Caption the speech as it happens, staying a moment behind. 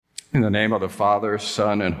In the name of the Father,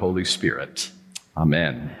 Son, and Holy Spirit.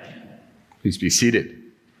 Amen. Please be seated.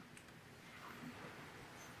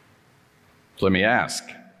 So let me ask,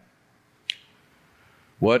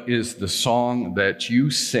 what is the song that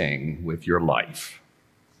you sing with your life?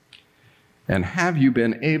 And have you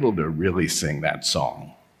been able to really sing that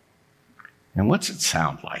song? And what's it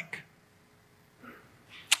sound like?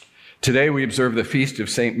 Today we observe the feast of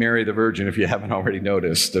St. Mary the Virgin, if you haven't already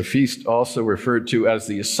noticed. The feast also referred to as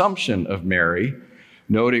the Assumption of Mary,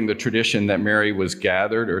 noting the tradition that Mary was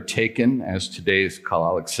gathered or taken, as today's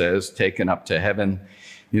collect says, taken up to heaven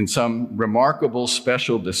in some remarkable,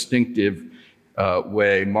 special, distinctive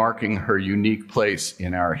way, marking her unique place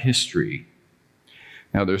in our history.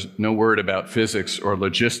 Now, there's no word about physics or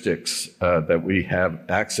logistics that we have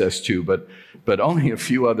access to, but only a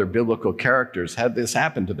few other biblical characters had this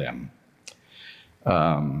happen to them.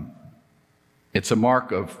 It's a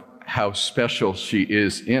mark of how special she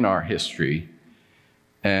is in our history.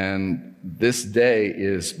 And this day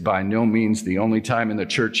is by no means the only time in the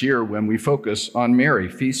church year when we focus on Mary.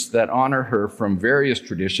 Feasts that honor her from various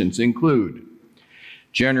traditions include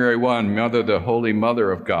January 1, the Holy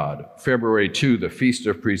Mother of God. February 2, the Feast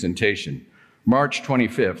of Presentation. March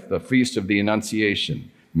 25th, the Feast of the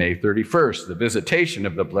Annunciation. May 31st, the Visitation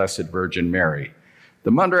of the Blessed Virgin Mary.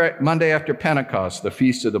 The Monday after Pentecost, the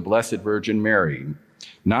Feast of the Blessed Virgin Mary.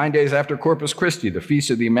 9 days after Corpus Christi, the Feast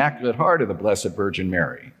of the Immaculate Heart of the Blessed Virgin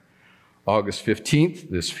Mary. August 15th,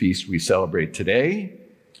 this feast we celebrate today.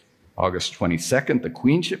 August 22nd, the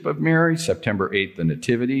Queenship of Mary. September 8th, the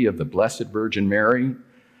Nativity of the Blessed Virgin Mary.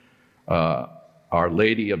 Our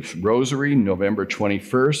Lady of Rosary, November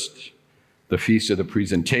 21st. The Feast of the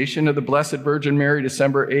Presentation of the Blessed Virgin Mary,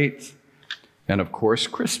 December 8th. And of course,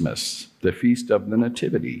 Christmas, the Feast of the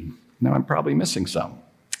Nativity. Now, I'm probably missing some.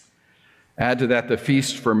 Add to that the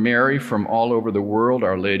feast for Mary from all over the world,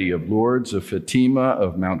 Our Lady of Lourdes, of Fatima,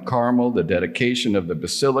 of Mount Carmel, the dedication of the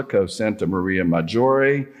Basilica of Santa Maria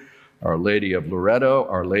Maggiore, Our Lady of Loreto,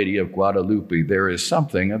 Our Lady of Guadalupe. There is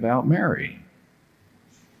something about Mary.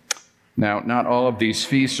 Now, not all of these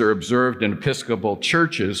feasts are observed in Episcopal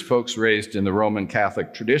churches. Folks raised in the Roman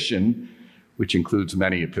Catholic tradition, which includes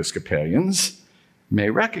many Episcopalians, may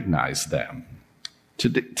recognize them.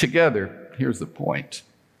 Together, here's the point.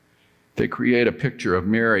 They create a picture of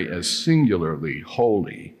Mary as singularly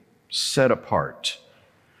holy, set apart.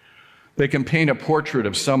 They can paint a portrait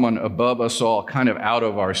of someone above us all, kind of out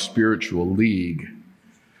of our spiritual league,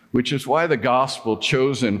 which is why the gospel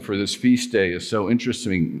chosen for this feast day is so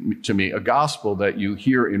interesting to me, a gospel that you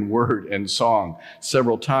hear in word and song,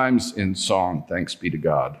 several times in song, thanks be to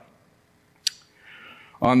God.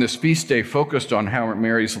 On this feast day, focused on how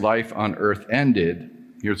Mary's life on earth ended,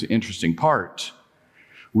 here's the interesting part.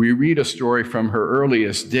 We read a story from her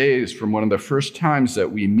earliest days, from one of the first times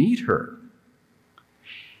that we meet her.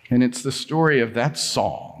 And it's the story of that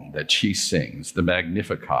song that she sings, the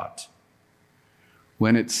Magnificat.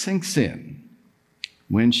 When it sinks in,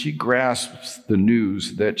 when she grasps the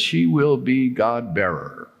news that she will be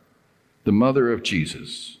God-bearer, the mother of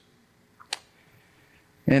Jesus.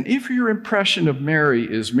 And if your impression of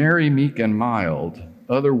Mary is Mary meek and mild,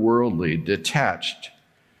 otherworldly, detached,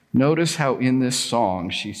 notice how in this song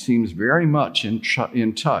she seems very much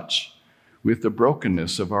in touch with the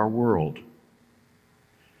brokenness of our world.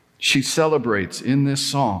 She celebrates in this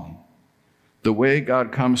song the way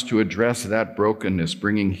God comes to address that brokenness,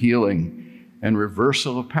 bringing healing and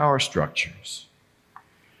reversal of power structures.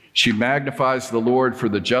 She magnifies the Lord for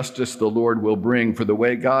the justice the Lord will bring, for the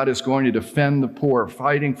way God is going to defend the poor,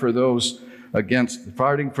 fighting for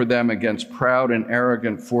them against proud and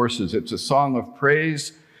arrogant forces. It's a song of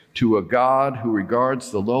praise to a God who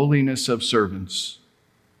regards the lowliness of servants.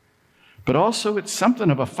 But also it's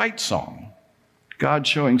something of a fight song. God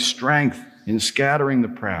showing strength in scattering the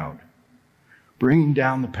proud, bringing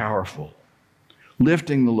down the powerful,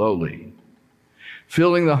 lifting the lowly,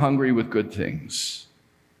 filling the hungry with good things,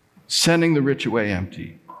 sending the rich away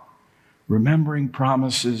empty, remembering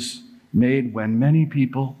promises made when many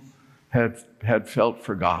people had felt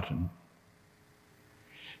forgotten.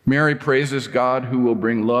 Mary praises God who will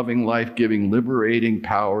bring loving, life-giving, liberating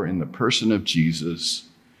power in the person of Jesus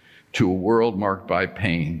to a world marked by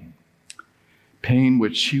pain, pain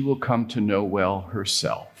which she will come to know well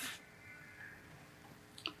herself.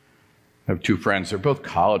 I have two friends. They're both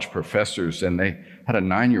college professors, and they had a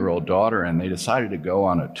 9-year-old daughter, and they decided to go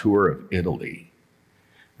on a tour of Italy.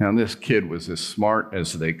 Now, this kid was as smart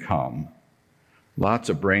as they come. Lots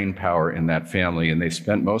of brain power in that family, and they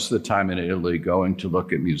spent most of the time in Italy going to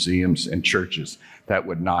look at museums and churches. That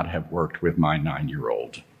would not have worked with my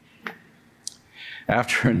 9-year-old.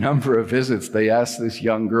 After a number of visits, they asked this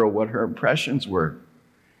young girl what her impressions were.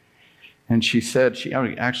 And she said, she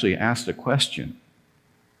actually asked a question.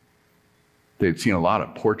 They'd seen a lot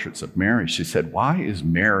of portraits of Mary. She said, "Why is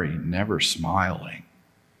Mary never smiling?"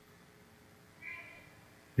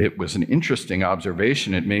 It was an interesting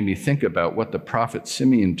observation. It made me think about what the prophet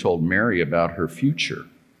Simeon told Mary about her future.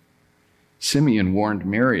 Simeon warned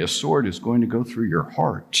Mary, a sword is going to go through your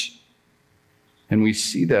heart. And we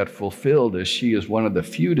see that fulfilled as she is one of the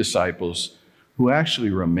few disciples who actually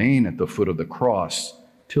remain at the foot of the cross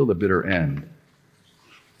till the bitter end.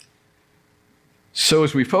 So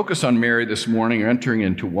as we focus on Mary this morning, entering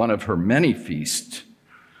into one of her many feasts,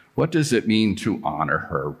 what does it mean to honor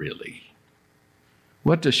her, really?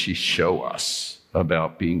 What does she show us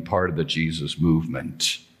about being part of the Jesus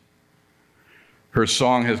movement? Her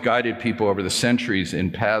song has guided people over the centuries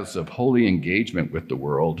in paths of holy engagement with the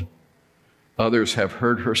world. Others have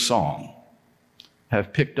heard her song,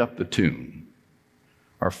 have picked up the tune,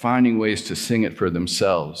 are finding ways to sing it for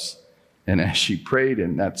themselves, and as she prayed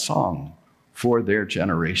in that song, for their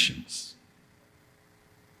generations.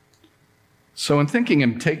 So in thinking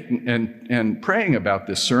and praying about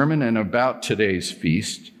this sermon and about today's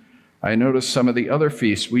feast, I noticed some of the other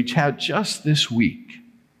feasts we had just this week.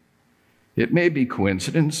 It may be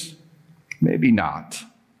coincidence, maybe not,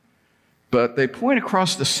 but they point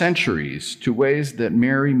across the centuries to ways that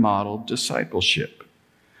Mary modeled discipleship,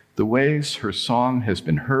 the ways her song has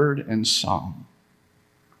been heard and sung.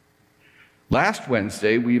 Last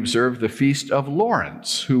Wednesday, we observed the feast of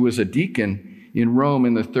Lawrence, who was a deacon in Rome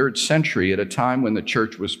in the 3rd century at a time when the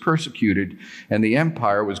church was persecuted and the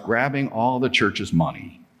empire was grabbing all the church's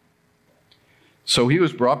money. So he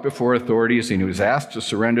was brought before authorities and he was asked to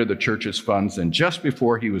surrender the church's funds, and just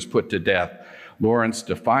before he was put to death, Lawrence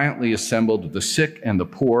defiantly assembled the sick and the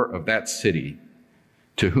poor of that city,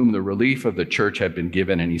 to whom the relief of the church had been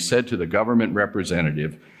given, and he said to the government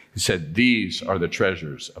representative, he said, "These are the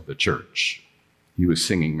treasures of the church." He was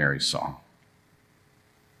singing Mary's song.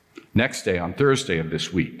 Next day, on Thursday of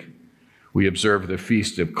this week, we observed the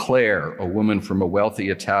feast of Clare, a woman from a wealthy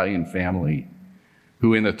Italian family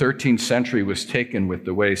who in the 13th century was taken with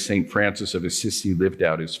the way St. Francis of Assisi lived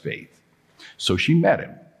out his faith. So she met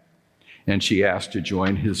him, and she asked to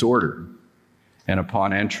join his order. And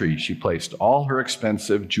upon entry, she placed all her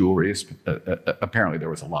expensive jewelry, apparently there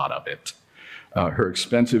was a lot of it, her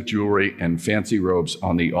expensive jewelry and fancy robes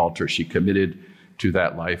on the altar. She committed to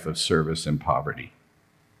that life of service and poverty.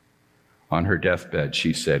 On her deathbed,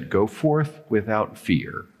 she said, "Go forth without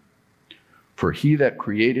fear, for he that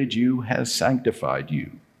created you has sanctified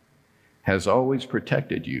you, has always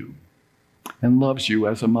protected you, and loves you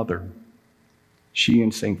as a mother." She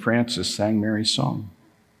and St. Francis sang Mary's song.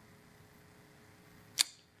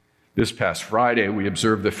 This past Friday, we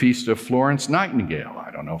observed the feast of Florence Nightingale.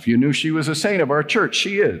 I don't know if you knew she was a saint of our church.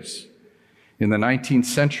 She is. In the 19th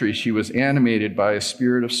century, she was animated by a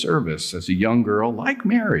spirit of service. As a young girl, like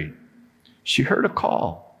Mary, she heard a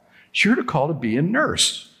call. She heard a call to be a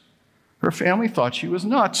nurse. Her family thought she was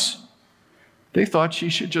nuts. They thought she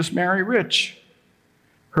should just marry rich.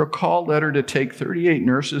 Her call led her to take 38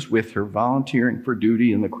 nurses with her, volunteering for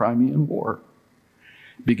duty in the Crimean War,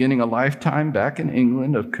 beginning a lifetime back in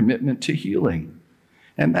England of commitment to healing.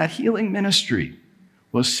 And that healing ministry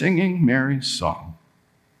was singing Mary's song.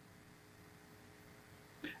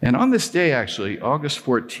 And on this day, actually, August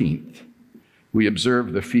 14th, we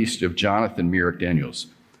observe the feast of Jonathan Myrick Daniels.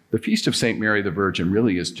 The Feast of St. Mary the Virgin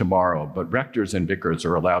really is tomorrow, but rectors and vicars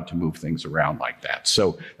are allowed to move things around like that.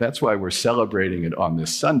 So that's why we're celebrating it on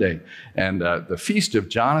this Sunday. And the Feast of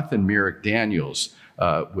Jonathan Myrick Daniels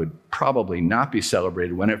would probably not be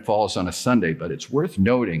celebrated when it falls on a Sunday, but it's worth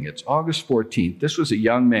noting it's August 14th. This was a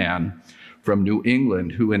young man from New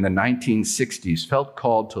England who in the 1960s felt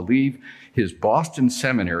called to leave his Boston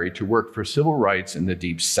seminary to work for civil rights in the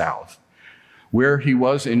Deep South, where he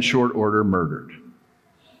was in short order murdered.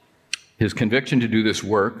 His conviction to do this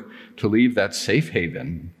work, to leave that safe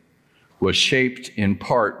haven, was shaped in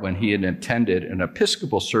part when he had attended an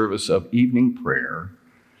Episcopal service of evening prayer,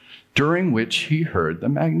 during which he heard the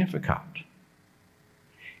Magnificat.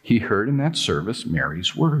 He heard in that service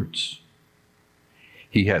Mary's words.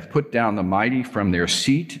 He hath put down the mighty from their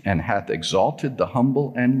seat, and hath exalted the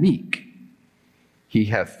humble and meek. He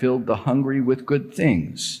hath filled the hungry with good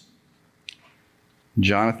things.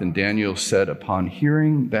 Jonathan Daniels said upon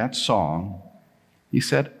hearing that song, he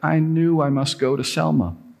said, "I knew I must go to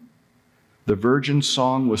Selma. The Virgin's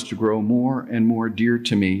song was to grow more and more dear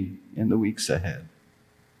to me in the weeks ahead."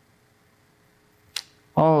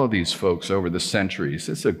 All of these folks over the centuries,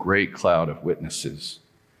 it's a great cloud of witnesses.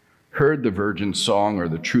 heard the Virgin song or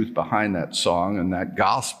the truth behind that song, and that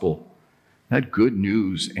gospel, that good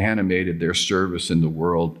news animated their service in the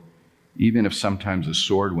world, even if sometimes a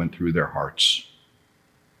sword went through their hearts.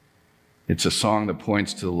 It's a song that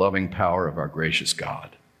points to the loving power of our gracious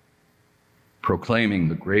God, proclaiming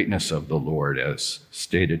the greatness of the Lord, as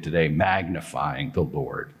stated today, magnifying the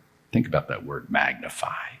Lord. Think about that word,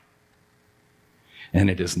 magnify. And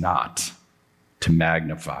it is not to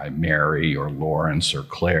magnify Mary or Lawrence or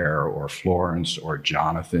Claire or Florence or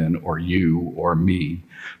Jonathan or you or me,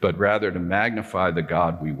 but rather to magnify the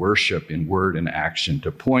God we worship in word and action,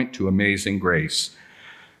 to point to amazing grace,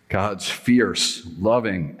 God's fierce,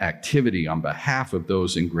 loving activity on behalf of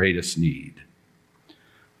those in greatest need,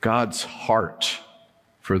 God's heart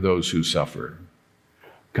for those who suffer,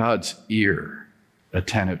 God's ear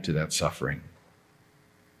attentive to that suffering.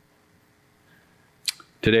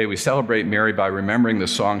 Today we celebrate Mary by remembering the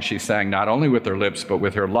song she sang not only with her lips, but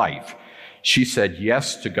with her life. She said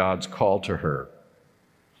yes to God's call to her.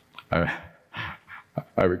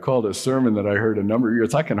 I recalled a sermon that I heard a number of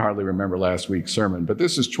years. I can hardly remember last week's sermon, but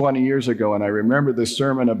this is 20 years ago, and I remember this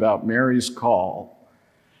sermon about Mary's call.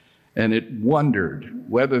 And it wondered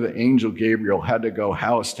whether the angel Gabriel had to go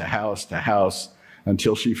house to house to house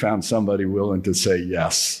until she found somebody willing to say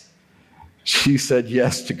yes. She said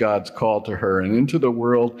yes to God's call to her, and into the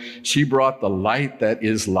world she brought the light that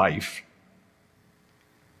is life.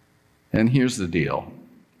 And here's the deal.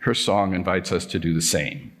 Her song invites us to do the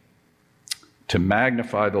same, to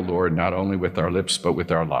magnify the Lord not only with our lips but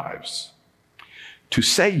with our lives, to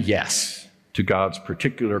say yes to God's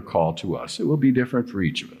particular call to us. It will be different for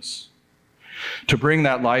each of us, to bring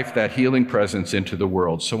that life, that healing presence into the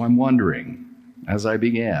world. So I'm wondering, as I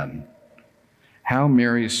began, how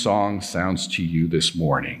Mary's song sounds to you this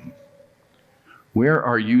morning. Where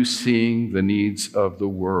are you seeing the needs of the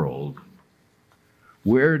world?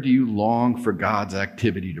 Where do you long for God's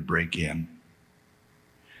activity to break in?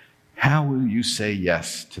 How will you say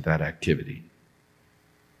yes to that activity?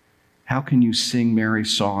 How can you sing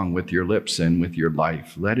Mary's song with your lips and with your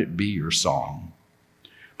life? Let it be your song.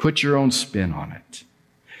 Put your own spin on it.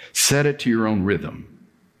 Set it to your own rhythm.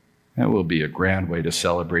 That will be a grand way to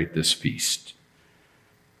celebrate this feast,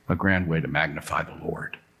 a grand way to magnify the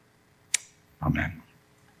Lord. Amen.